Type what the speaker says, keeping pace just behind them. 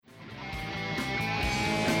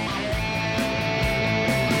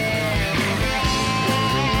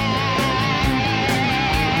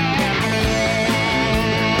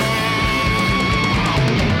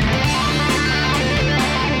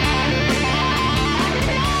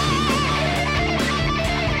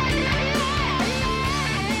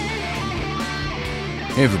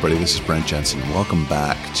Hey everybody, this is Brent Jensen. Welcome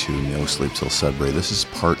back to No Sleep Till Sudbury. This is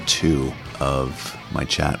part 2 of my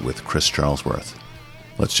chat with Chris Charlesworth.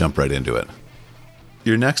 Let's jump right into it.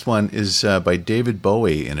 Your next one is by David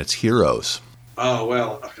Bowie, and it's Heroes. Oh,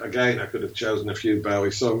 well, again, I could have chosen a few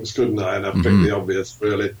Bowie songs, couldn't I? And I've picked the obvious,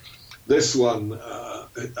 really. This one,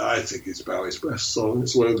 I think is Bowie's best song.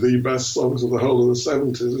 It's one of the best songs of the whole of the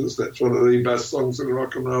 70s. It's one of the best songs in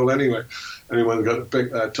rock and roll anyway. Anyone's got to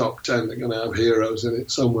pick their top 10, they're going to have Heroes in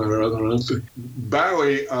it somewhere or other, aren't they?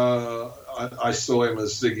 Bowie, I saw him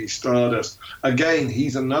as Ziggy Stardust. Again,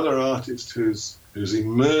 he's another artist whose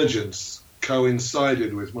emergence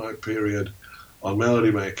coincided with my period on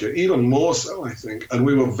Melody Maker, even more so, I think. And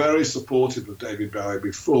we were very supportive of David Bowie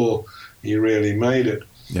before he really made it.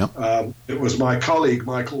 Yep. It was my colleague,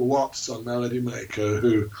 Michael Watts, on Melody Maker,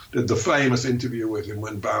 who did the famous interview with him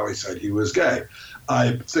when Bowie said he was gay.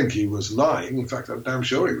 I think he was lying. In fact, I'm damn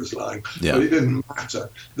sure he was lying. Yeah. But it didn't matter.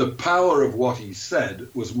 The power of what he said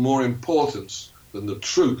was more important than the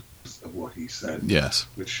truth of what he said. Yes.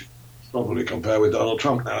 Which probably compare with Donald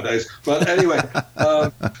Trump nowadays. But anyway,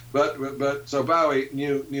 but so Bowie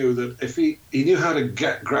knew that if he knew how to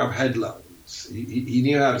grab headlines. He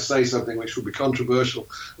knew how to say something which would be controversial,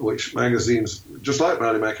 which magazines, just like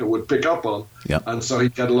Melody Maker, would pick up on. Yep. And so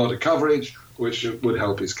he'd get a lot of coverage, which would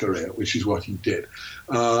help his career, which is what he did.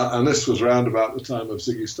 And this was round about the time of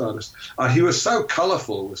Ziggy Stardust. He was so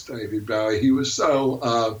colourful, was David Bowie. He was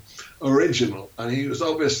so original. And he was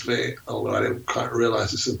obviously, although I didn't quite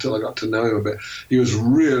realise this until I got to know him a bit, he was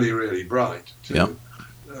really, really bright, too. Yep.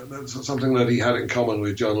 That's something that he had in common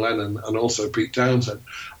with John Lennon and also Pete Townsend.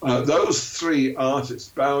 Those three artists,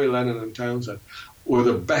 Bowie, Lennon and Townsend, were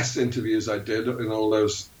the best interviews I did in all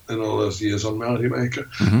those years on Melody Maker.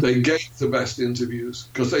 Mm-hmm. They gave the best interviews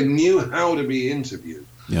because they knew how to be interviewed.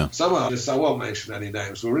 Yeah. Some artists, I won't mention any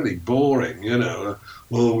names, were really boring, you know.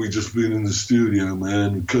 Well, we just been in the studio,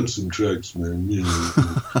 man, we cut some tracks, man, you know.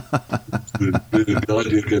 I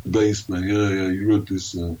did get bass, man, yeah, you wrote this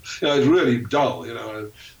song. You know, it's really dull, you know.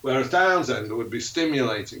 Whereas Townsend would be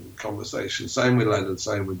stimulating conversation, same with Lennon,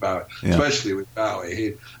 same with Bowie, especially with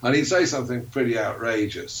Bowie. He'd say something pretty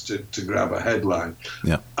outrageous to grab a headline.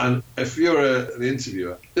 Yeah. And if you're an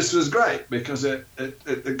interviewer, this was great because it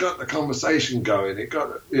got the conversation going, it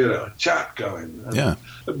got a chat going. And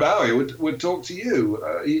Bowie would talk to you.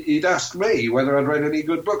 He'd ask me whether I'd read any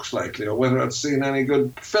good books lately, or whether I'd seen any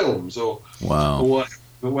good films, or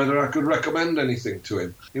whether I could recommend anything to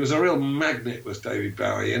him. He was a real magnet, was David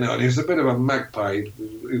Bowie, you know, and he was a bit of a magpie.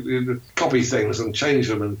 He'd copy things and change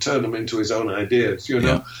them and turn them into his own ideas, you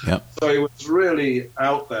know. Yeah. So he was really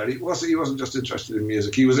out there. He wasn't just interested in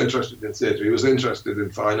music. He was interested in theatre. He was interested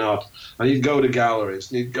in fine art. And he'd go to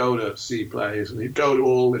galleries, and he'd go to see plays, and he'd go to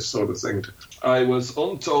all this sort of thing. I was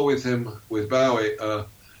on tour with him, with Bowie, on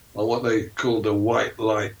what they called the White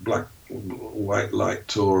Light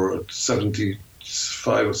tour at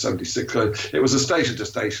 75 or 76. It was a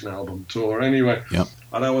station-to-station album tour anyway. Yep.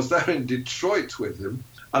 And I was there in Detroit with him.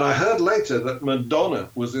 And I heard later that Madonna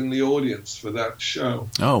was in the audience for that show.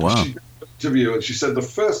 Oh, wow. She did an interview, and she said the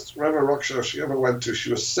first Reverend Rock show she ever went to,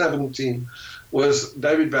 she was 17, was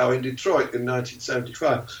David Bowie in Detroit in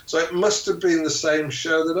 1975. So it must have been the same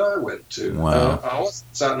show that I went to. Wow. I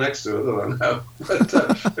wasn't sat next to her, I don't know. But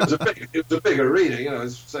it was a big arena, you know, it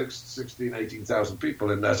was 16,000, 18,000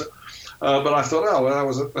 people in there. So, but I thought, I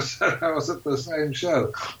was at the same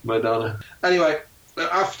show, Madonna. Anyway,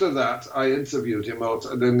 after that, I interviewed him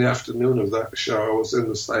and in the afternoon of that show. I was in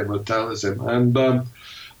the same hotel as him,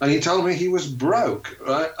 and he told me he was broke,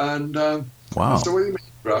 right? And wow. So what do you mean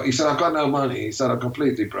broke? He said, I've got no money. He said, I'm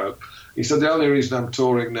completely broke. He said, the only reason I'm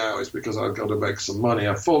touring now is because I've got to make some money.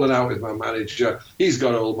 I've fallen out with my manager. He's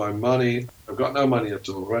got all my money. I've got no money at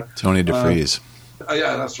all, right? Tony DeFries.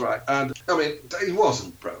 Yeah, that's right. And, I mean, he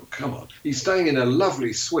wasn't broke. Come on. He's staying in a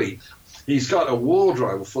lovely suite. He's got a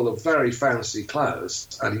wardrobe full of very fancy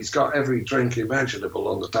clothes, and he's got every drink imaginable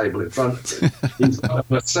on the table in front of him. He's got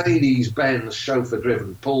a Mercedes-Benz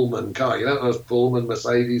chauffeur-driven Pullman car. You know those Pullman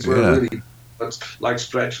Mercedes were really like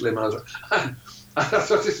stretch limos. And I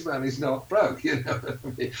thought, this man is not broke, you know what I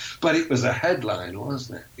mean? But it was a headline,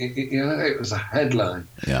 wasn't it? It was a headline.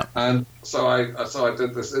 Yeah. And so I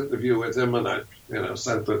did this interview with him, and I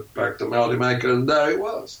sent it back to Melody Maker, and there it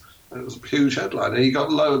was. It was a huge headline, and he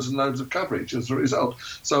got loads and loads of coverage as a result.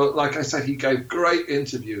 So, like I said, he gave great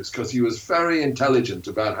interviews because he was very intelligent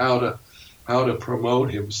about how to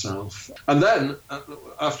promote himself. And then,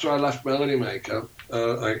 after I left Melody Maker,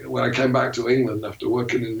 when I came back to England after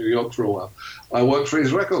working in New York for a while, I worked for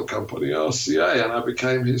his record company, RCA, and I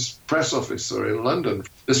became his press officer in London.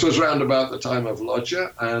 This was round about the time of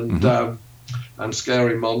Lodger, and and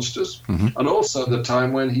Scary Monsters, and also the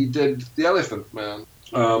time when he did The Elephant Man,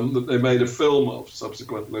 that they made a film of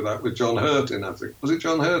subsequently, that with John Hurt in, I think. Was it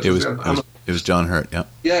John Hurt? It was John Hurt, yeah.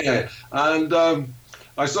 Yeah. And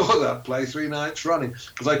I saw that play 3 nights running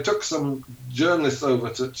because I took some journalists over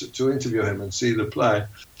to interview him and see the play.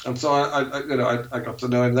 And so I got to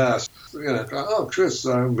know him there. So, Chris,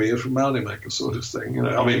 I'm here from Mountainmaker sort of thing.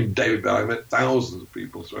 I mean, David Bowie met thousands of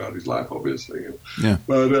people throughout his life, obviously. Yeah.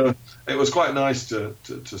 But it was quite nice to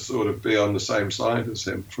sort of be on the same side as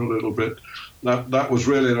him for a little bit. That was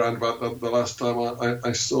really around about the last time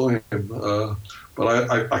I saw him.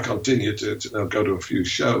 But I continued to go to a few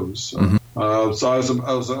shows. So I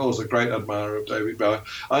was always a great admirer of David Bowie.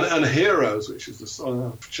 And Heroes, which is the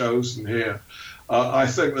song I've chosen here, I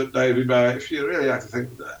think that David Bowie, if you really have to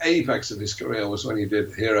think, the apex of his career was when he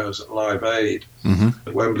did Heroes at Live Aid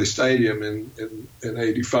at Wembley Stadium in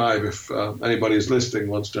 85. If anybody's listening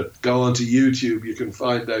wants to go onto YouTube, you can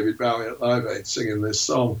find David Bowie at Live Aid singing this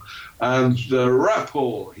song. And the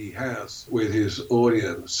rapport he has with his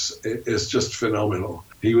audience is just phenomenal.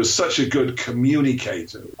 He was such a good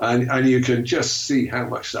communicator, and you can just see how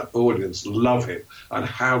much that audience love him and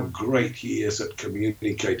how great he is at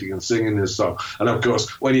communicating and singing his song. And of course,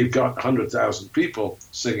 when you've got 100,000 people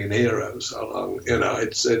singing Heroes along,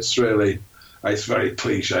 it's really, it's very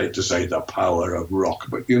cliche to say the power of rock,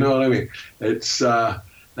 but you know what I mean? It's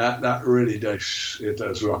that really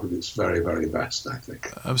does rock at its very, very best, I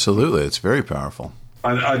think. Absolutely, it's very powerful.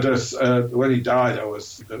 I just when he died, it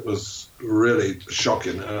was really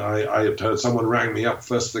shocking. I had heard someone rang me up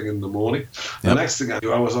first thing in the morning. Yep. The next thing I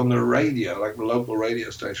knew, I was on the radio, like the local radio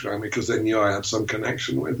station rang me because they knew I had some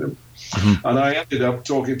connection with him. And I ended up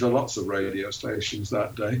talking to lots of radio stations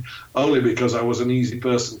that day, only because I was an easy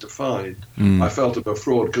person to find. I felt a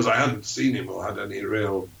fraud because I hadn't seen him or had any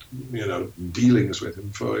real dealings with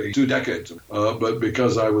him for 2 decades. But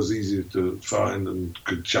because I was easy to find and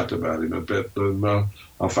could chat about him a bit, and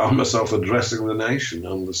I found myself addressing the nation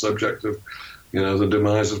on the subject of, the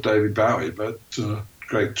demise of David Bowie. But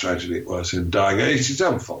great tragedy it was, him dying. It's his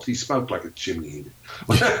own fault. He smoked like a chimney.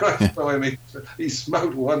 So, I mean, he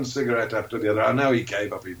smoked one cigarette after the other. I know he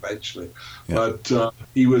gave up eventually, but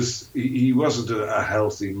he wasn't a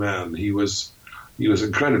healthy man. He was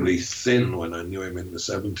incredibly thin when I knew him in the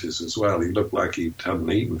 70s as well. He looked like he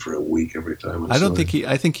hadn't eaten for a week every time I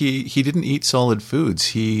think he didn't eat solid foods.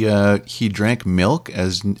 He drank milk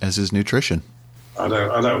as his nutrition. I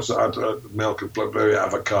know milk and maybe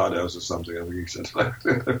avocados or something, I think he said.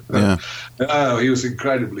 Yeah. No, he was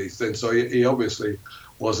incredibly thin, so he obviously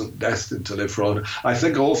wasn't destined to live forever. I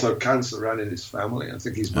think also cancer ran in his family. I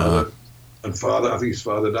think his mother and father, I think his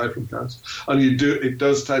father died from cancer. And it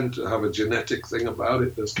does tend to have a genetic thing about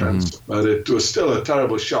it, this cancer. But it was still a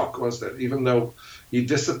terrible shock, wasn't it? Even though he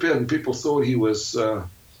disappeared and people thought he was ill,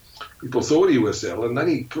 and then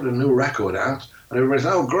he put a new record out, and everybody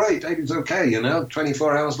said, "Oh, great, David's okay."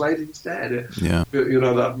 24 hours later, he's dead. Yeah.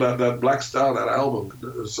 That Black Star, that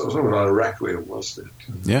album, something like a requiem, wasn't it?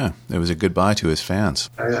 Yeah, it was a goodbye to his fans.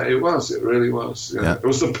 It was. It really was. Yeah. It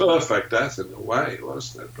was the perfect death in a way,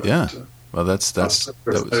 wasn't it? But, well,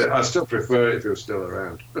 I still prefer it if he was still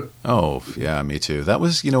around. Oh, yeah, me too. That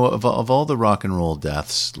was, of all the rock and roll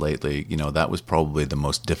deaths lately, that was probably the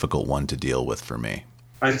most difficult one to deal with for me.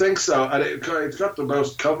 I think so, and it got the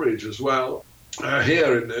most coverage as well.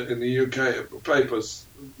 Here in the UK, papers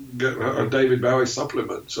get David Bowie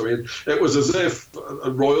supplements. I mean, it was as if a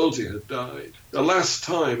royalty had died. The last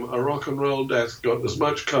time a rock and roll death got as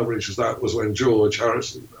much coverage as that was when George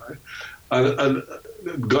Harrison died. And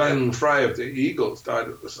Glenn Frey of the Eagles died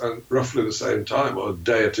at roughly the same time, or a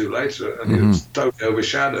day or two later, and it was totally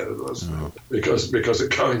overshadowed, because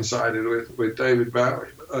it coincided with David Bowie.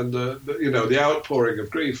 And the outpouring of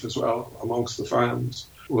grief as well amongst the fans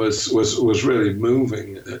was really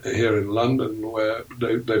moving here in London, where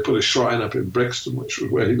they put a shrine up in Brixton, which was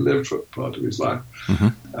where he lived for part of his life.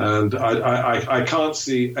 And I can't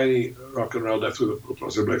see any rock and roll death with a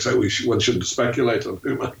possible except one shouldn't speculate on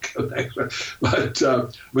who might connect. But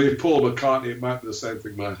with Paul McCartney, it might be the same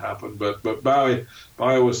thing might happen. But Bowie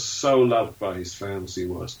was so loved by his fans. He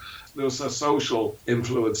was. There was a social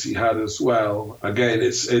influence he had as well. Again,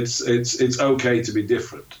 it's okay to be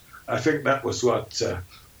different. I think that was what a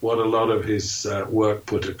lot of his work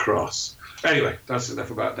put across. Anyway, that's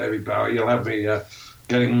enough about David Bowie. You'll have me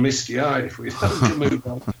getting misty-eyed if we don't move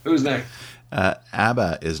on. Who's next?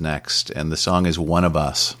 ABBA is next, and the song is "One of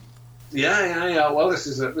Us." Yeah. Well, this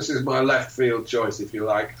is my left field choice, if you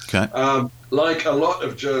like. Okay. Like a lot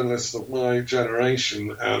of journalists of my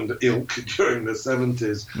generation and ilk during the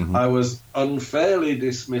 70s, I was unfairly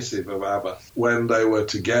dismissive of ABBA when they were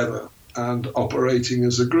together. and operating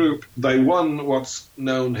as a group. They won what's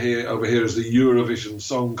known over here as the Eurovision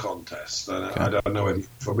Song Contest. And I don't know if you're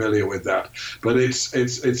familiar with that, but it's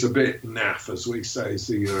a bit naff, as we say. It's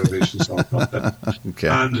the Eurovision Song Contest. Okay.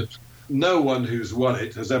 And no one who's won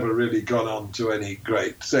it has ever really gone on to any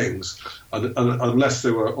great things, unless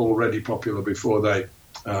they were already popular before they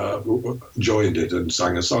joined it and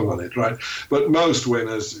sang a song on it, right? But most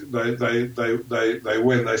winners, they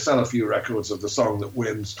win. They sell a few records of the song that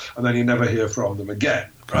wins, and then you never hear from them again,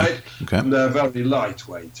 right? Okay. And they're very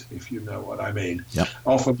lightweight, if you know what I mean. Yep.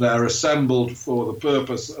 Often they're assembled for the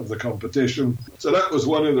purpose of the competition. So that was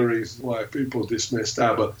one of the reasons why people dismissed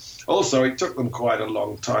ABBA. Also, it took them quite a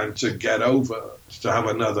long time to get over, to have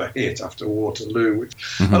another hit after Waterloo.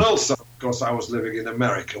 And also, of course, I was living in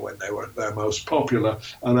America when they were at their most popular,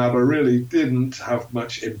 and ABBA really didn't have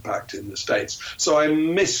much impact in the States. So I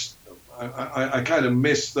missed them. I kind of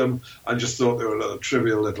missed them. I just thought they were another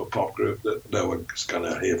trivial little pop group that no one's going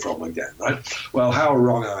to hear from again, right? Well, how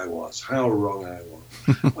wrong I was.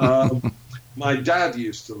 My dad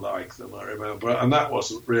used to like them, I remember, and that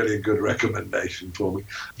wasn't really a good recommendation for me,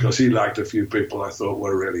 because he liked a few people I thought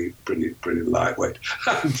were really pretty lightweight.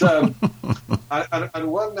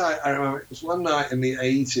 And one night, I remember, it was one night in the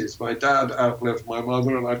 80s, my dad outlived my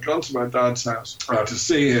mother, and I'd gone to my dad's house to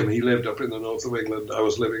see him. He lived up in the north of England. I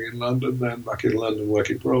was living in London then, back in London,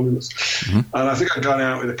 working for Romulus. And I think I'd gone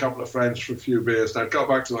out with a couple of friends for a few beers, and I got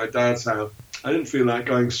back to my dad's house. I didn't feel like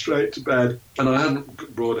going straight to bed, and I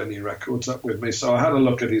hadn't brought any records up with me, so I had a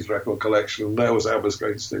look at his record collection, and there was ABBA's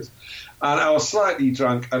Greatest Hits. And I was slightly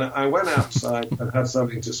drunk, and I went outside and had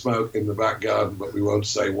something to smoke in the back garden, but we won't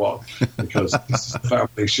say what, because this is a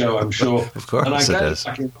family show, I'm sure. Of course and I it get is.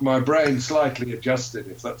 back into my brain slightly adjusted,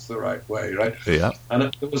 if that's the right way, right? Yeah.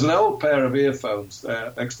 And there was an old pair of earphones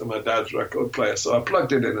there next to my dad's record player, so I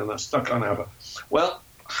plugged it in and I stuck on ABBA. Well,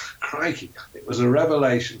 crikey, it was a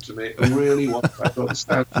revelation to me. It really was. I thought it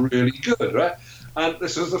sounded really good, right? And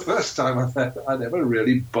this was the first time I'd ever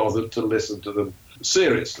really bothered to listen to them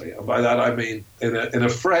seriously. And by that I mean in a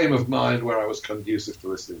frame of mind where I was conducive to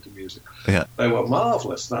listening to music. Yeah. They were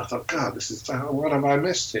marvellous. And I thought, God, what have I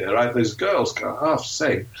missed here, right? These girls can't half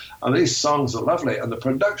sing. And these songs are lovely. And the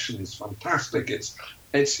production is fantastic. It's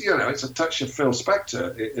a touch of Phil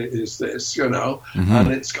Spector, is this,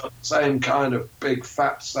 and it's got the same kind of big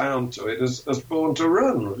fat sound to it as Born to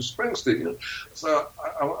Run with Springsteen. So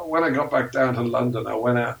when I got back down to London, I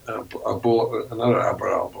went out and I bought another ABBA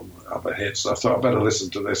album, ABBA Hits. I thought I'd better listen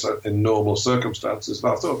to this in normal circumstances.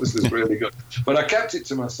 And I thought this is really good. But I kept it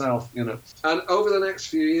to myself, And over the next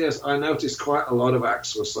few years, I noticed quite a lot of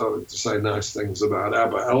acts were starting to say nice things about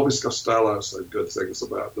ABBA. Elvis Costello said good things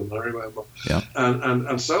about them, I remember. Yeah.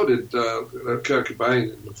 And so did Kurt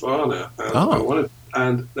Cobain in Nirvana.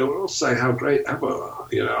 And they would all say how great ABBA are,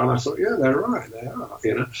 And I thought, yeah, they're right, they are,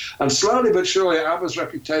 And slowly but surely, ABBA's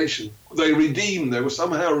reputation, they were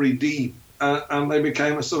somehow redeemed. And they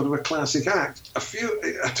became a sort of a classic act. I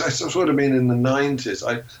sort of been in the 90s.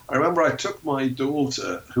 I remember I took my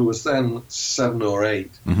daughter, who was then 7 or 8,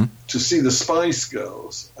 to see the Spice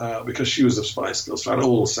Girls, because she was a Spice Girls fan.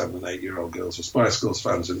 All 7 and 8-year-old girls were Spice Girls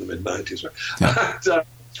fans in the mid-90s. Right? Yeah.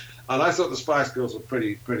 And I thought the Spice Girls were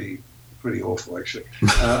pretty awful, actually.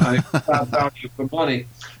 I found value for money.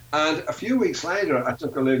 And a few weeks later, I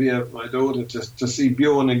took Olivia, my daughter, to see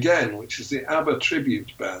Bjorn Again, which is the ABBA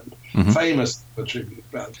tribute band, famous ABBA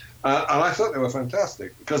tribute band. And I thought they were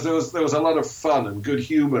fantastic because there was a lot of fun and good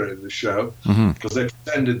humour in the show because they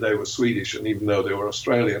pretended they were Swedish, and even though they were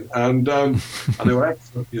Australian, and they were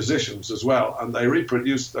excellent musicians as well, and they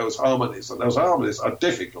reproduced those harmonies, and those harmonies are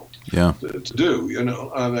difficult to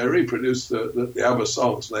do, and they reproduced the ABBA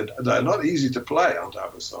songs. They're not easy to play on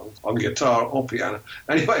ABBA songs on guitar or piano.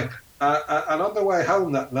 Anyway. And on the way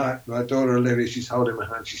home that night, my daughter Olivia, she's holding my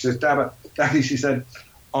hand. She says, Daddy, she said,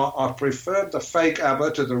 I preferred the fake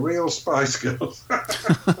ABBA to the real Spice Girls. And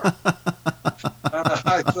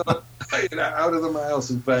I thought, out of the miles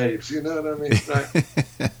and babes, you know what I mean? Right?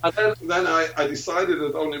 And then I decided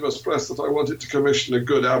at Omnibus Press that I wanted to commission a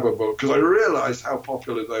good ABBA book because I realised how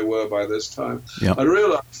popular they were by this time. Yep. I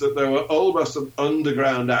realised that they were almost an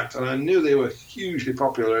underground act, and I knew they were hugely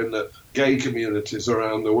popular in the gay communities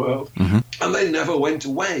around the world. And they never went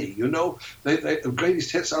away, The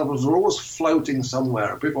Greatest Hits albums were always floating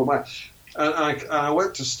somewhere. People might. And I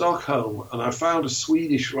went to Stockholm, and I found a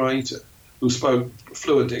Swedish writer who spoke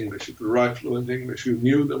fluent English, who could write fluent English, who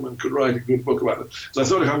knew them and could write a good book about them. So I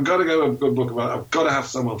thought, if I'm going to go a good book about it, I've got to have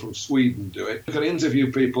someone from Sweden do it. I could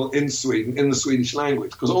interview people in Sweden in the Swedish language,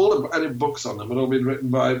 because all the books on them had all been written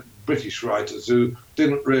by British writers who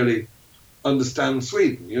didn't really understand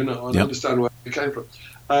Sweden, and understand where it came from.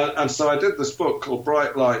 And so I did this book called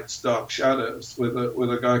Bright Lights, Dark Shadows with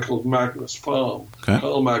a guy called Magnus Palm. Okay.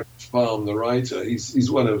 Carl Magnus Palm, the writer. He's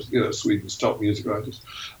one of Sweden's top music writers,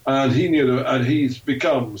 and he's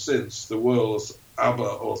become, since, the world's ABBA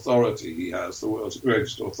authority. He has the world's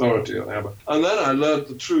greatest authority on ABBA. And then I learned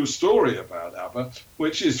the true story about ABBA,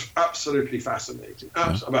 which is absolutely fascinating,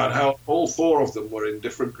 about how all four of them were in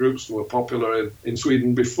different groups and were popular in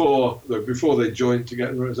Sweden before they joined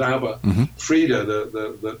together as ABBA. Mm-hmm. Frida,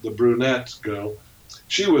 the brunette girl,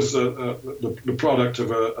 she was the product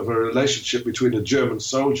of a relationship between a German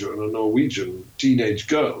soldier and a Norwegian teenage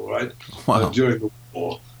girl, right? Wow. During the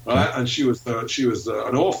war, right? And she was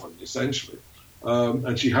an orphan, essentially.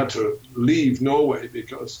 And she had to leave Norway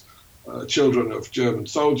because children of German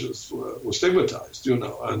soldiers were stigmatized,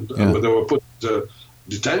 and they were put into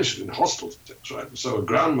detention in hostels, right? And so a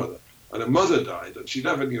grandmother and her mother died, and she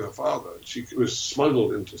never knew her father, and she was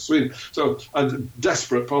smuggled into Sweden. So, and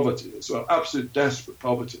desperate poverty as well, absolute desperate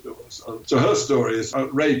poverty there was. And so her story is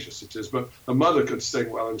outrageous, it is, but her mother could sing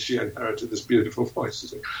well, and she inherited this beautiful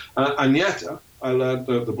voice. Agneta, I learned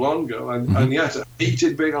the blonde girl, and Agneta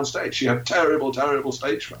hated being on stage. She had terrible, terrible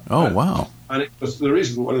stage fright. Oh, wow. And it was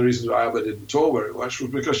one of the reasons why ABBA didn't tour very much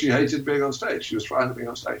was because she hated being on stage. She was frightened of being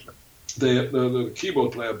on stage. The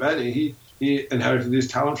keyboard player, Benny, he inherited his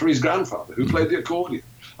talent from his grandfather, who played the accordion.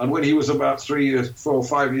 And when he was about 4 or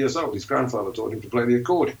 5 years old, his grandfather taught him to play the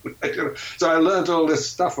accordion. So I learned all this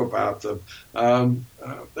stuff about them.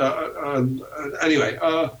 Anyway,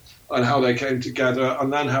 and how they came together,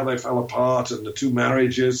 and then how they fell apart, and the two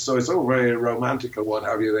marriages. So it's all very romantic and what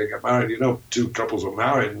have you. They get married, two couples were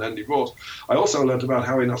married and then divorced. I also learned about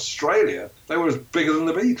how in Australia they were bigger than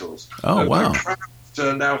the Beatles. Oh, wow.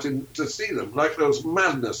 Turned out to see them. Like there was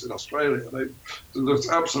madness in Australia. There was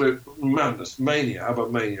absolute madness, mania, ABBA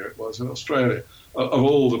mania it was in Australia. Of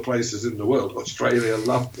all the places in the world, Australia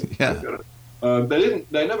loved them. Yeah. They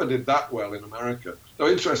never did that well in America. Though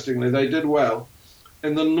interestingly, they did well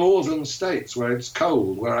in the northern states where it's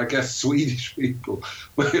cold, where I guess Swedish people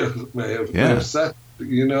may have set.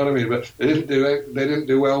 You know what I mean? But they didn't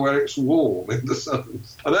do well where it's warm in the sun.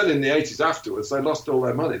 And then in the 80s afterwards, they lost all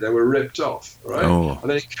their money. They were ripped off, right? Oh. And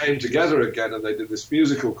then it came together again, and they did this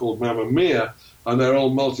musical called Mamma Mia, and they're all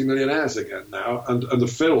multimillionaires again now. And the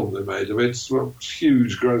film they made of it's a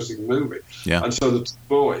huge grossing movie. Yeah. And so the two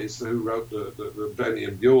boys who wrote the Benny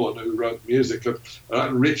and Bjorn, who wrote music, are the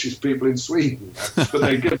richest people in Sweden. But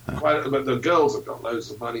but the girls have got loads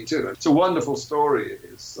of money too. It's a wonderful story. It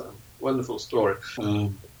is. Wonderful story.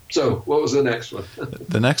 So, what was the next one?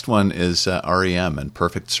 The next one is REM and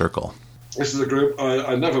Perfect Circle. This is a group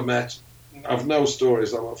I never met. I've no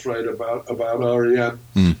stories, I'm afraid, about REM.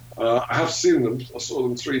 I have seen them. I saw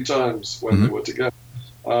them 3 times when they were together.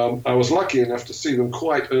 I was lucky enough to see them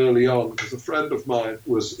quite early on because a friend of mine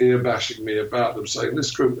was ear-bashing me about them, saying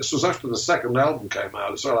this was after the second album came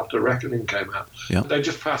out, as well, after Reckoning came out. Yeah. They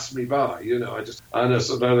just passed me by,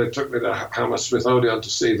 so then they took me to Hammersmith Odeon to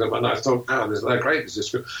see them, and I thought, they're great,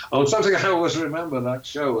 this group. And something I always remember that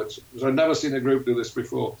show, I'd never seen a group do this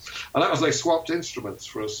before, and that was they swapped instruments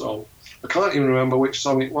for a song. I can't even remember which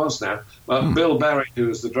song it was now. But Bill Berry, who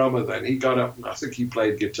was the drummer then, he got up and I think he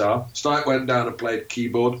played guitar. Stipe went down and played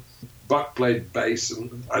keyboard. Buck played bass,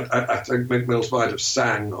 and I think Mick Mills might have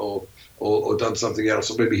sang or done something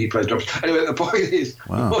else, or maybe he played drums. Anyway, the point is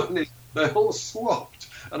they all swapped,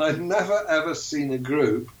 and I'd never ever seen a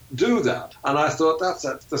group do that. And I thought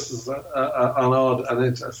this is an odd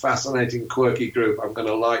and a fascinating, quirky group. I'm going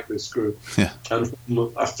to like this group. Yeah. And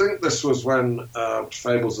I think this was when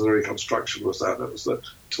Fables of the Reconstruction was that. It was the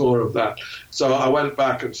tour of that. So I went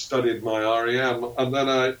back and studied my REM, and then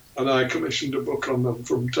I commissioned a book on them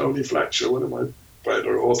from Tony Fletcher, one of my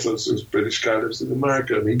better authors, who's British guy, lives in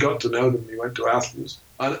America, and he got to know them. He went to Athens,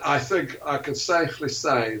 and I think I can safely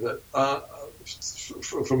say that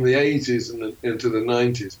from the 80s and into the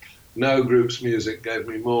 90s, no group's music gave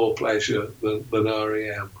me more pleasure than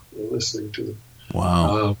REM listening to them.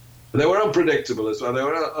 Wow. They were unpredictable as well. They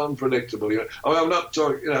were unpredictable. I'm not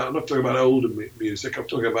talking. I'm not talking about older music. I'm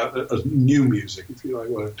talking about new music, if you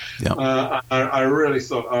like. Yeah. I really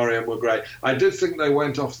thought REM were great. I did think they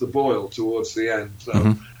went off the boil towards the end,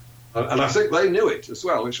 though. And I think they knew it as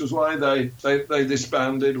well, which was why they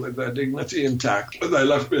disbanded with their dignity intact. But they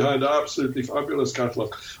left behind an absolutely fabulous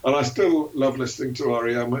catalogue. And I still love listening to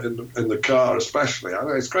REM in the car, especially. I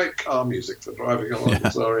mean, it's great car music for driving along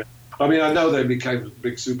with REM. I mean, I know they became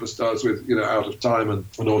big superstars with, Out of Time and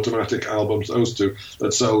Automatic albums, those two,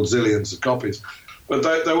 that sold zillions of copies. But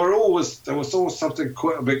there was always something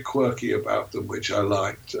a bit quirky about them, which I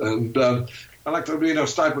liked. And I like to,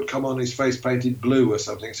 Stipe would come on, his face painted blue or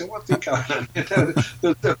something. So what's he going on?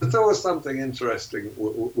 There's always something interesting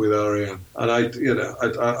with R.E.M. And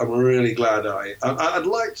I'm really glad I'd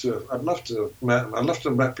love to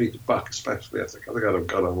have met Peter Buck, especially. I think I'd have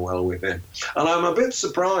got on well with him. And I'm a bit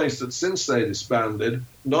surprised that since they disbanded,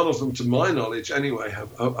 none of them, to my knowledge anyway,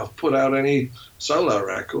 have put out any solo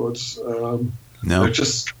records. No. They're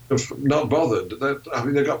just not bothered.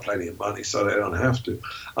 They've got plenty of money, so they don't have to.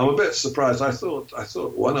 I'm a bit surprised. I thought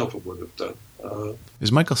one of them would have done.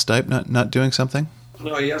 Is Michael Stipe not doing something?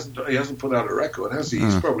 No, he hasn't put out a record, has he?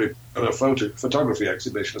 He's probably on a photography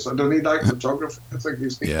exhibition or something. Doesn't he like photography? I think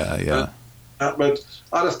he's... Yeah. But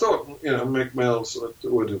I'd have thought, Mick Mills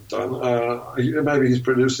would have done. Maybe he's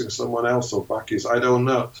producing someone else or Bucky's. I don't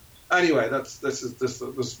know. Anyway, this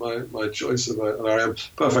is my choice of R.E.M.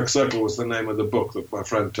 Perfect Circle was the name of the book that my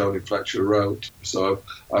friend Tony Fletcher wrote. So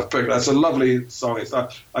I've picked. That's a lovely song.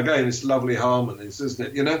 It's lovely harmonies,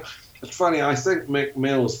 isn't it? It's funny. I think Mick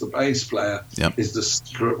Mills, the bass player, is the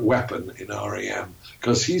secret weapon in R.E.M.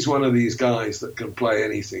 because he's one of these guys that can play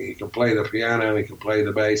anything. He can play the piano, he can play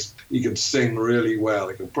the bass, he can sing really well.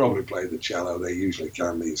 He can probably play the cello. They usually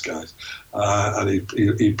can, these guys, and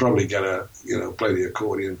he'd probably play the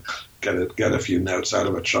accordion, get a few notes out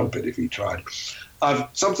of a trumpet if he tried.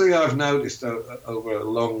 Something I've noticed over a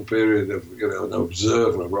long period of an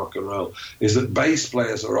observer of rock and roll is that bass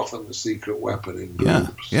players are often the secret weapon in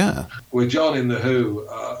groups. Yeah. With John in the Who,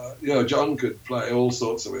 John could play all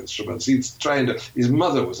sorts of instruments. He's trained. His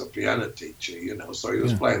mother was a piano teacher, so he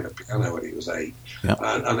was playing the piano when he was 8,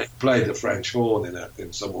 and he played the French horn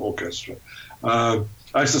in some orchestra.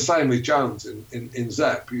 It's the same with Jones in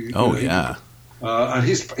Zepp. And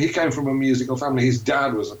he came from a musical family. His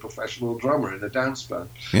dad was a professional drummer in a dance band.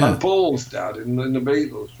 Yeah. And Paul's dad in the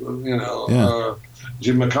Beatles,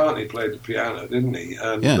 Jim McCartney played the piano, didn't he?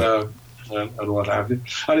 And what have you.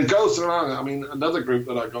 And it goes along. I mean, another group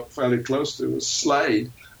that I got fairly close to was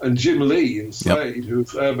Slade, and Jim Lee in Slade,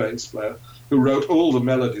 who's their bass player, who wrote all the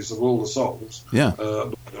melodies of all the songs. By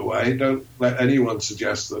the way, don't let anyone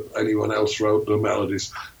suggest that anyone else wrote the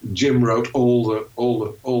melodies. Jim wrote all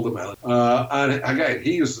the melodies. And again,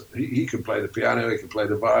 he could play the piano, he could play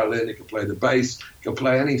the violin, he could play the bass, he could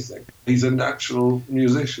play anything. He's a natural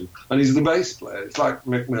musician, and he's the bass player. It's like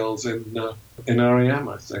Mick Mills in R.E.M.,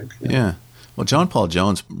 I think. Yeah. Well, John Paul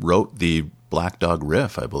Jones wrote the Black Dog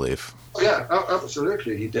riff, I believe. Yeah,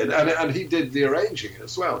 absolutely, he did, and he did the arranging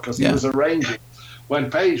as well, because he was arranging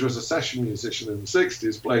when Page was a session musician in the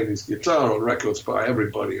 '60s, playing his guitar on records by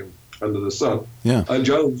everybody under the sun. Yeah, and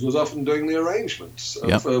Jones was often doing the arrangements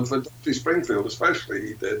for Dusty Springfield, especially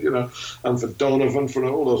he did, and for Donovan, for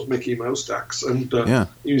all those Mickey Mouse acts, and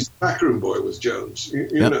he was backroom boy was Jones,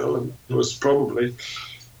 and was probably.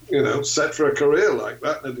 Set for a career like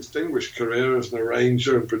that, a distinguished career as an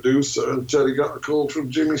arranger and producer, until he got a call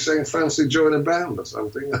from Jimmy saying, fancy joining a band or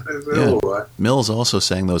something. All right. Mills also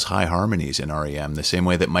sang those high harmonies in R.E.M. the same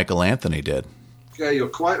way that Michael Anthony did. Yeah, you're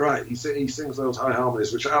quite right. He sings those high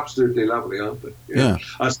harmonies, which are absolutely lovely, aren't they? Yeah.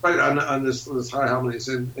 I suppose, and there's high harmonies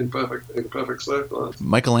in Perfect Circle.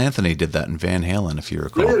 Michael Anthony did that in Van Halen, if you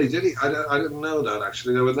recall. Really, did he? I didn't know that,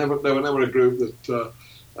 actually. They were never a group that...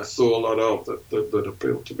 I saw a lot of that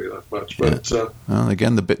appealed to me that much. But well,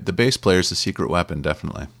 again, the bass player is the secret weapon,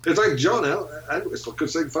 definitely. It's like John Entwistle could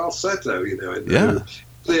sing falsetto, at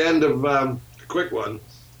the end of a quick one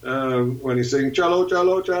when he's singing "Jello,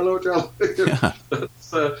 Jello, Jello, Jello."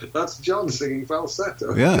 That's John singing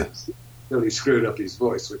falsetto. Yeah. He screwed up his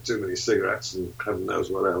voice with too many cigarettes and heaven knows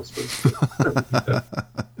what else. But,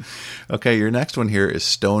 Okay, your next one here is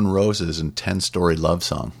Stone Roses and 10-Story Love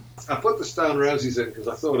Song. I put the Stone Roses in because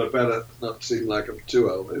I thought I'd better not seem like I'm too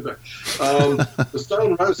old. The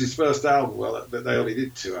Stone Roses' first album, well, they only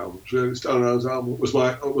did 2 albums. Really. Stone Roses album was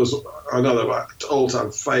another of my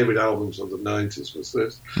all-time favourite albums of the 90s. Was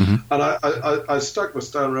this, and I stuck the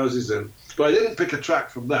Stone Roses in, but I didn't pick a track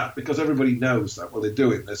from that because everybody knows that. Well, they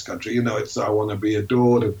do in this country. It's I Want to Be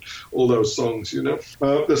Adored and all those songs.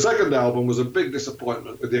 The second album was a big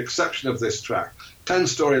disappointment, with the exception of this track.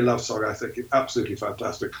 10-Story Love Song, I think, is absolutely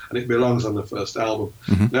fantastic, and it belongs on the first album.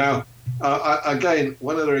 Now, again,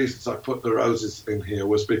 one of the reasons I put the Roses in here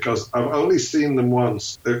was because I've only seen them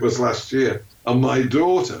once. It was last year. And my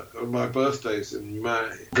daughter, on my birthday's in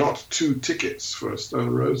May, got 2 tickets for a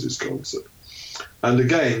Stone Roses concert. And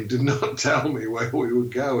again, did not tell me where we were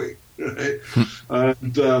going. Right?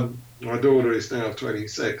 And my daughter is now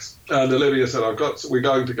 26. And Olivia said, we're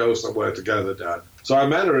going to go somewhere together, Dad. So I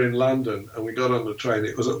met her in London, and we got on the train.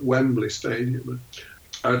 It was at Wembley Stadium.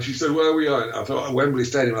 And she said, where are we going? I thought, Wembley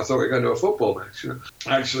Stadium. I thought we were going to a football match.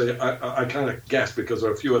 Actually, I kind of guessed because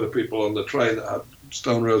there were a few other people on the train that had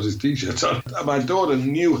Stone Roses T-shirts on. My daughter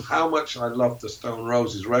knew how much I loved the Stone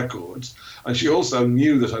Roses records, and she also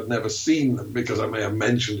knew that I'd never seen them because I may have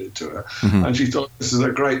mentioned it to her. Mm-hmm. And she thought, this is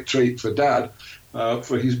a great treat for Dad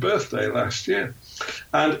for his birthday last year.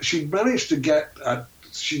 And she managed to get...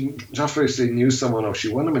 she obviously knew someone, or she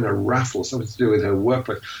won them in a raffle, something to do with her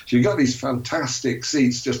workplace. She got these fantastic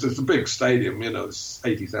seats, just as a big stadium, there's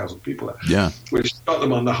 80,000 people there. Yeah. Which got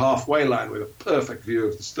them on the halfway line with a perfect view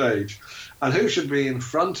of the stage. And who should be in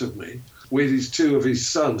front of me with two of his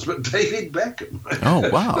sons, but David Beckham. Oh,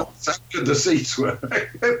 wow. That's how good the seats were.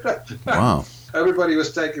 Wow. Everybody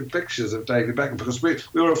was taking pictures of David Beckham because we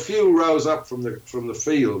were a few rows up from the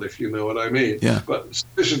field, if you know what I mean. Yeah. But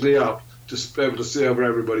sufficiently up to be able to see over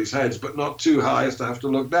everybody's heads, but not too high as to have to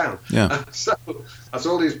look down. Yeah. So as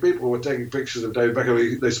all these people were taking pictures of David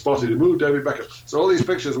Beckham, they spotted him, ooh, David Beckham. So all these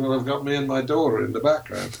pictures will have got me and my daughter in the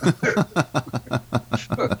background.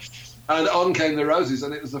 And on came the Roses,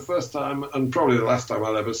 and it was the first time, and probably the last time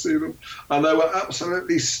I'll ever see them, and they were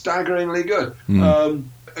absolutely staggeringly good.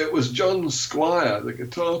 It was John Squire, the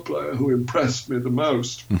guitar player, who impressed me the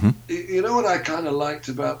most. Mm-hmm. You know what I kind of liked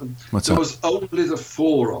about them? What's there that? was only the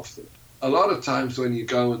four of them. A lot of times when you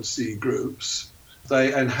go and see groups,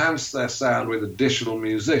 they enhance their sound with additional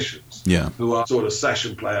musicians who are sort of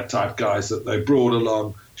session player type guys that they brought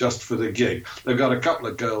along just for the gig. They've got a couple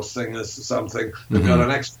of girl singers or something. They've got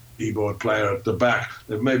an extra keyboard player at the back.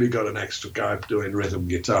 They've maybe got an extra guy doing rhythm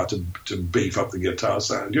guitar to beef up the guitar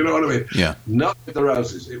sound. You know what I mean? Yeah. Not with the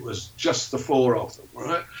Roses. It was just the four of them,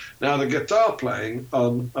 right? Now, the guitar playing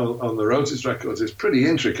on the Roses records is pretty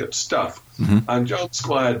intricate stuff, and John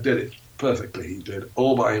Squire did it perfectly. He did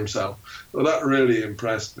all by himself. So that really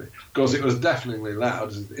impressed me. Of course, it was deafeningly loud,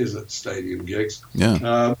 as it is at stadium gigs.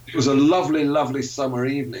 Yeah. It was a lovely, lovely summer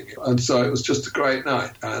evening, and so it was just a great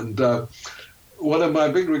night. And one of my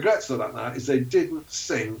big regrets of that night is they didn't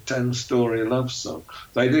sing 10-Story Love Song.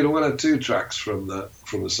 They did one or two tracks from the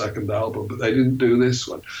second album, but they didn't do this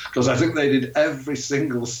one, because I think they did every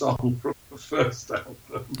single song from the first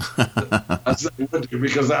album. As they would do,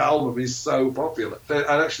 because that album is so popular.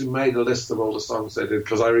 I actually made a list of all the songs they did,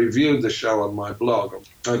 because I reviewed the show on my blog.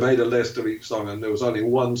 I made a list of each song, and there was only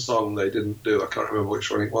one song they didn't do. I can't remember which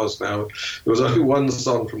one it was now. There was only one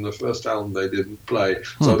song from the first album they didn't play,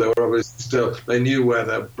 so they were obviously still, they knew where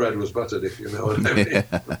their bread was buttered, if you know what I mean.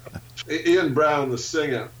 Ian Brown, the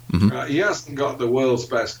singer, he hasn't got the world's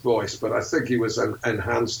best voice, but I think he was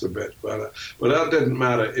enhanced a bit. But that didn't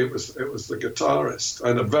matter. It was the guitarist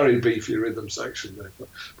and a very beefy rhythm section there.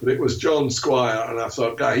 But it was John Squire, and I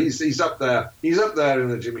thought, God, he's up there. He's up there in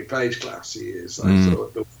the Jimmy Page class. He is. I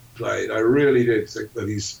thought the played. I really did think that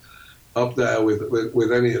he's up there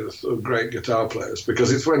with any of the sort of great guitar players,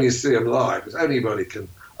 because it's when you see him live, anybody can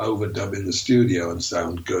overdub in the studio and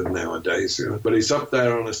sound good nowadays, but he's up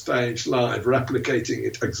there on a stage live, replicating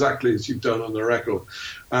it exactly as you've done on the record.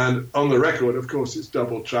 And on the record, of course, it's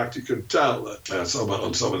double tracked. You can tell that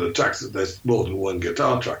on some of the tracks that there's more than one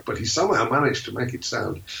guitar track, but he somehow managed to make it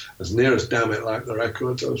sound as near as damn it like the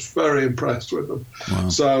record. So I was very impressed with them. Wow.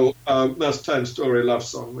 So that's 10-Story Love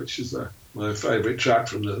Song, which is my favourite track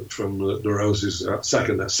from the Roses'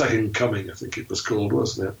 second coming, I think it was called,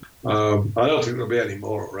 wasn't it? I don't think there'll be any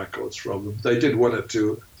more records from them. They did one or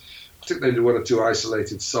two. I think they did one or two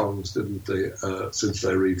isolated songs, didn't they? Since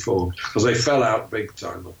they reformed, because they fell out big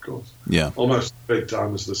time, of course. Yeah, almost as big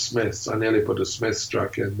time as the Smiths. I nearly put a Smiths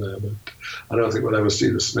track in there, but I don't think we'll ever see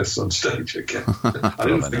the Smiths on stage again. I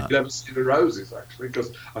didn't think we'd ever see the Roses, actually,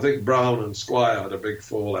 because I think Brown and Squire had a big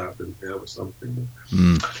fallout, didn't they, or something.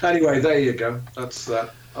 Anyway, there you go. That's that.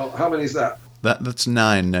 Oh, how many is that? That's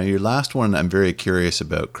 9. Now, your last one I'm very curious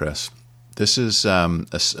about, Chris. This is a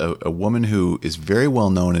woman who is very well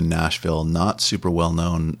known in Nashville, not super well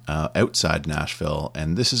known outside Nashville.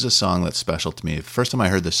 And this is a song that's special to me. The first time I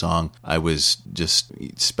heard the song, I was just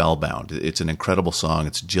spellbound. It's an incredible song.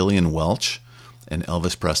 It's Gillian Welch and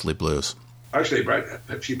Elvis Presley Blues. Actually,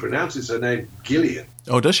 she pronounces her name Gillian.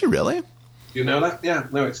 Oh, does she really? You know that? Yeah.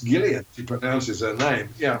 No, it's Gillian. She pronounces her name.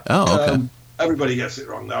 Yeah. Oh, okay. Everybody gets it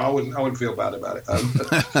wrong. No, I wouldn't feel bad about it.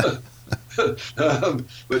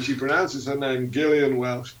 But she pronounces her name Gillian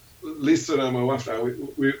Welch. Lisa and I, my wife, now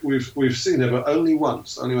we've seen her, but only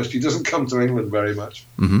once. Anyway, she doesn't come to England very much.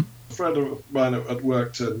 Mm-hmm. A friend of mine at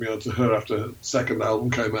work turned me on to her after her second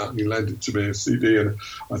album came out, and he lent it to me, a CD, and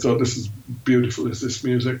I thought, this is beautiful, is this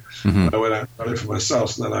music? Mm-hmm. I went out and got it for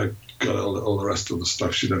myself, and then I got all the rest of the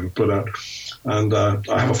stuff she'd ever put out. And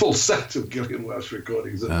I have a full set of Gillian Welch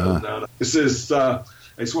recordings at home now. This is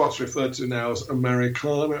It's what's referred to now as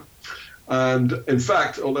Americana. And in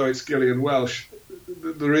fact, although it's Gillian Welch,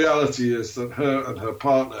 the reality is that her and her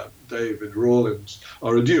partner, David Rawlins,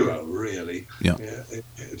 are a duo, really,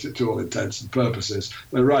 to all intents and purposes.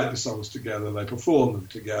 They write the songs together, they perform them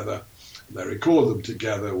together, they record them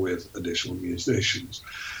together with additional musicians.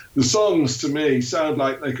 The songs, to me, sound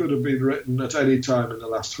like they could have been written at any time in the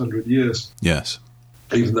last 100 years. Yes.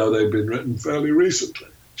 Even though they've been written fairly recently.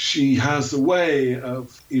 She has a way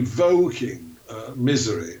of evoking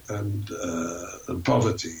misery and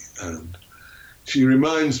poverty, and she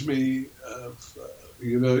reminds me of,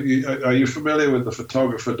 are you familiar with the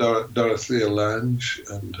photographer Dorothea Lange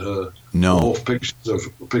and her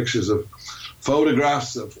pictures of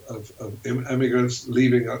photographs of immigrants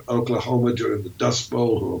leaving Oklahoma during the Dust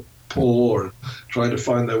Bowl who are poor and trying to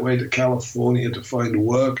find their way to California to find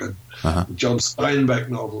work, and John Steinbeck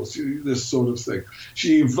novels, this sort of thing.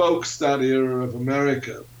 She evokes that era of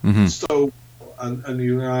America so. And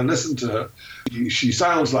I listen to her. She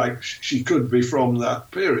sounds like she could be from that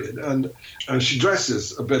period, and she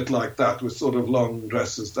dresses a bit like that, with sort of long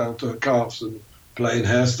dresses down to her calves and plain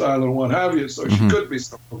hairstyle and what have you. So she could be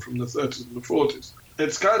someone from the 30s and the 40s.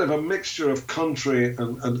 It's kind of a mixture of country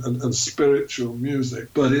and spiritual music,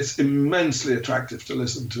 but it's immensely attractive to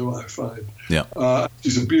listen to, I find. Yeah.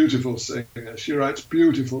 She's a beautiful singer. She writes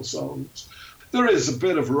beautiful songs. There is a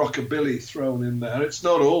bit of rockabilly thrown in there. It's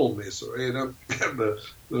not all misery. You don't get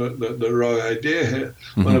the wrong idea here.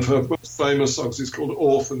 One of her most famous songs is called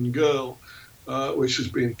Orphan Girl, which has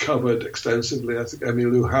been covered extensively. I think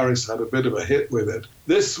Emmylou Harris had a bit of a hit with it.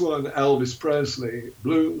 This one, Elvis Presley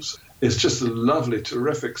Blues, is just a lovely,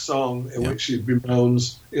 terrific song in which she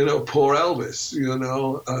bemoans, poor Elvis,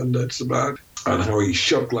 and it's about how he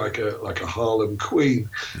shook like a Harlem queen.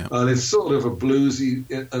 And it's sort of a bluesy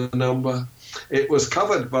number. It was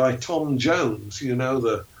covered by Tom Jones,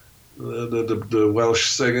 the Welsh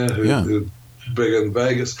singer who's big in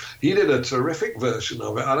Vegas. He did a terrific version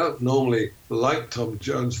of it. I don't normally like Tom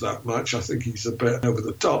Jones that much. I think he's a bit over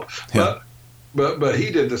the top. But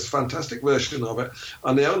he did this fantastic version of it,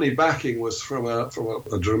 and the only backing was from a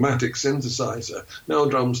dramatic synthesizer. No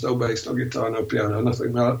drums, no bass, no guitar, no piano,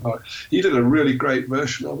 nothing. He did a really great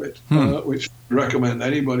version of it, which I recommend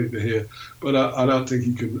anybody to hear. But I don't think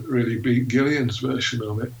he can really beat Gillian's version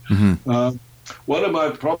of it. One of my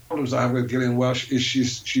problems I have with Gillian Welch is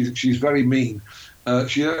she's very mean.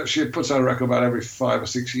 She puts out a record about every 5 or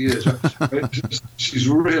 6 years. She's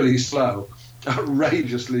really slow.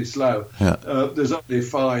 Outrageously slow. There's only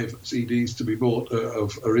 5 CDs to be bought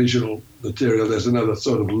of original material. There's another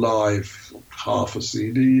sort of live half a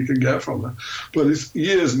CD you can get from her, but it's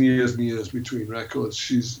years and years and years between records.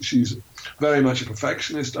 She's very much a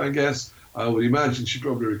perfectionist, I guess. I would imagine she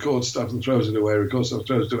probably records stuff and throws it away, records stuff and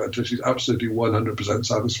throws it away until she's absolutely 100%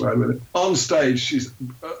 satisfied with it. On stage, she's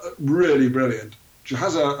really brilliant. She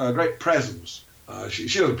has a great presence. She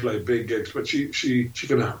doesn't play big gigs, but she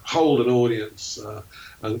can hold an audience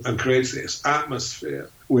and creates this atmosphere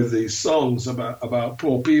with these songs about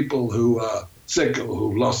poor people who are sick or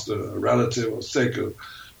who've lost a relative or sick or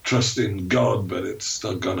trust in God, but it's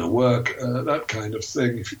not going to work, that kind of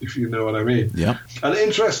thing, if you know what I mean. Yeah. And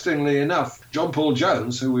interestingly enough, John Paul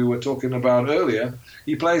Jones, who we were talking about earlier,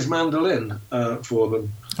 he plays mandolin for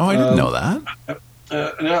them. Oh, I didn't know that.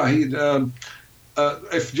 No,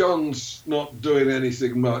 if John's not doing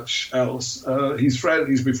anything much else, he's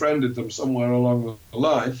befriended them somewhere along the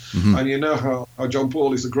line. And you know how John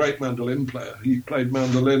Paul is a great mandolin player. He played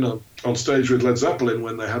mandolin on stage with Led Zeppelin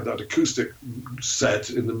when they had that acoustic set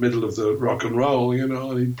in the middle of the rock and roll,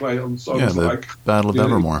 and he'd play on songs like Battle of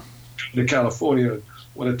Evermore, the California, and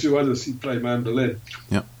 1 or 2 others. He'd play mandolin.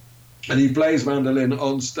 Yeah. And he plays mandolin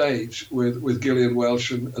on stage with Gillian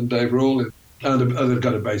Welch and Dave Rawlins. And they've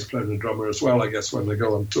got a bass player and a drummer as well, I guess, when they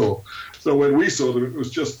go on tour. So when we saw them, it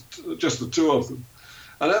was just the 2 of them.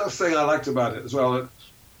 Another thing I liked about it as well,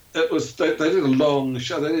 it was they did a long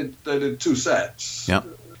show. They did 2 sets. Yeah.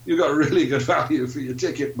 You got really good value for your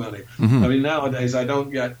ticket money. I mean, nowadays I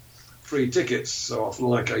don't get free tickets so often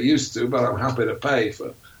like I used to, but I'm happy to pay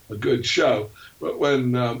for a good show. But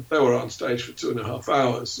when they were on stage for 2.5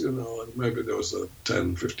 hours, and maybe there was a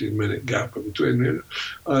 10, 15-minute gap in between,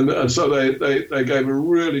 and so they gave a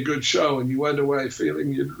really good show, and you went away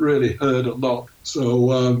feeling you'd really heard a lot.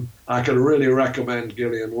 So I can really recommend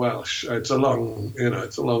Gillian Welch. It's a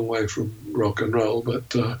long way from rock and roll,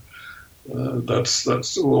 but That's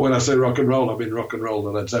well, when I say rock and roll, I mean rock and roll,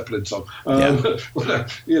 the Led Zeppelin song. But,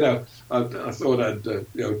 I thought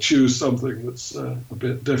I'd choose something that's a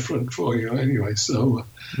bit different for you anyway. So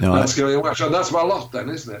that's going well. And that's my lot, then,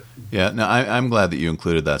 isn't it? Yeah. No, I'm glad that you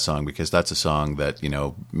included that song, because that's a song that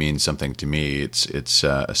means something to me. It's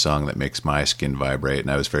a song that makes my skin vibrate,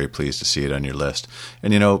 and I was very pleased to see it on your list.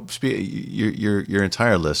 And your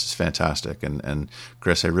entire list is fantastic. And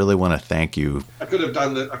Chris, I really want to thank you. I could have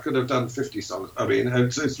done 50 songs. I mean,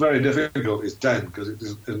 it's very difficult. It's 10 because it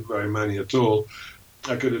isn't very many at all.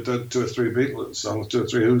 I could have done 2 or 3 Beatles songs, 2 or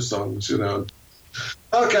 3 Who songs,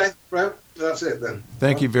 Okay, well, that's it then.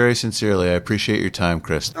 Thank you very sincerely. I appreciate your time,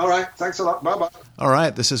 Chris. All right, thanks a lot. Bye-bye. All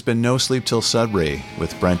right, this has been No Sleep Till Sudbury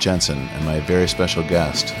with Brent Jensen and my very special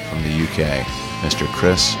guest from the UK, Mr.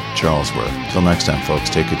 Chris Charlesworth. Till next time, folks,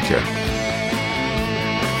 take good care.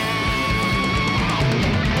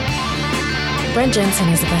 Brent Jensen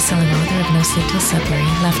is the best-selling author of No Sleep Till Sudbury,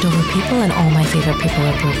 Leftover People, and All My Favorite People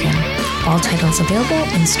Are Broken. All titles available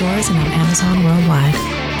in stores and on Amazon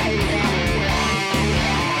worldwide.